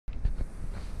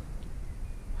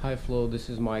Hi Flo, this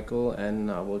is Michael and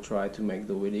I will try to make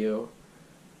the video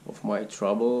of my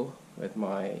trouble with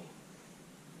my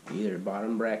either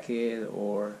bottom bracket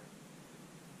or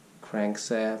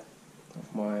crankset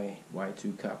of my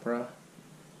Y2 Capra.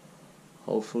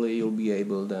 Hopefully you'll be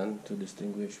able then to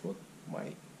distinguish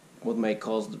what may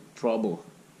cause the trouble.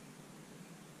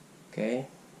 Okay,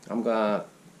 I'm gonna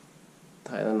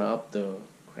tighten up the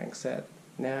crankset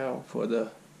now for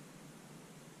the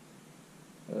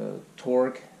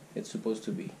torque it's supposed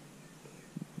to be.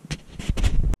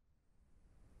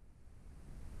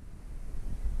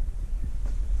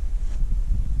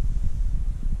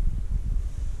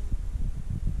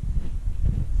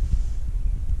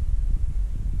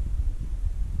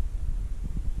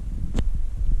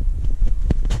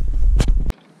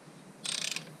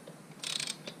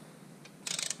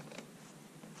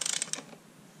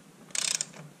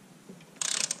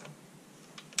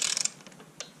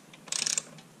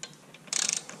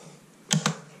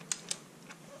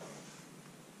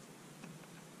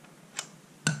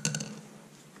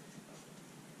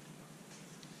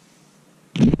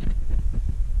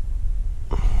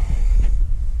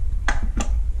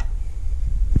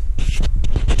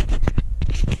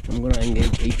 I'm gonna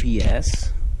engage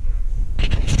APS.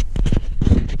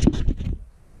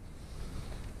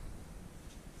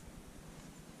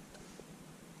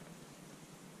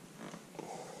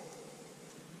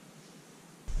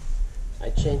 I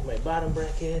changed my bottom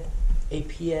bracket,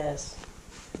 APS.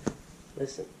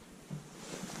 Listen.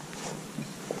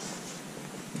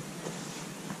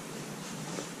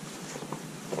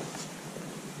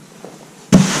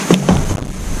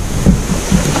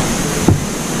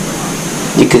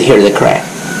 You could hear the crack.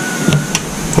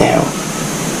 Now.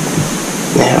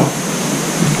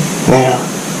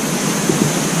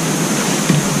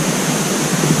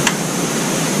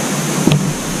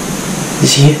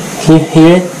 Can you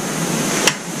hear it?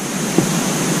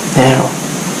 Now.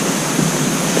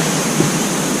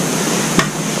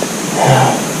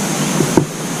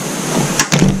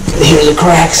 Hear the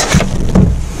cracks.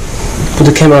 Put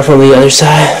the camera from the other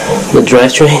side, the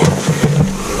drivetrain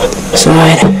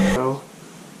side.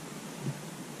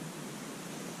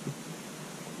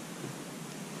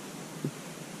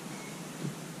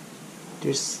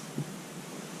 Just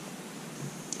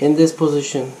in this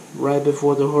position, right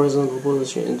before the horizontal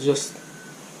position, and just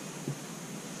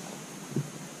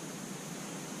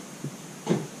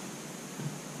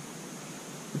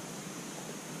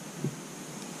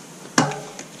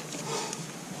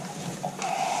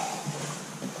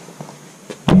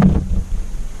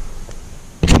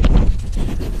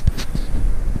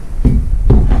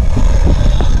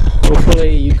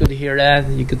hopefully you could hear that.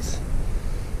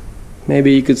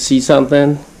 Maybe you could see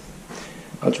something.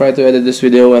 I'll try to edit this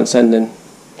video and send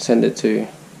it to you.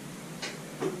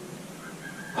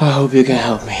 I hope you can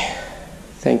help me.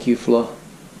 Thank you, Flo,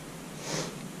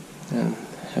 and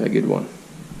have a good one.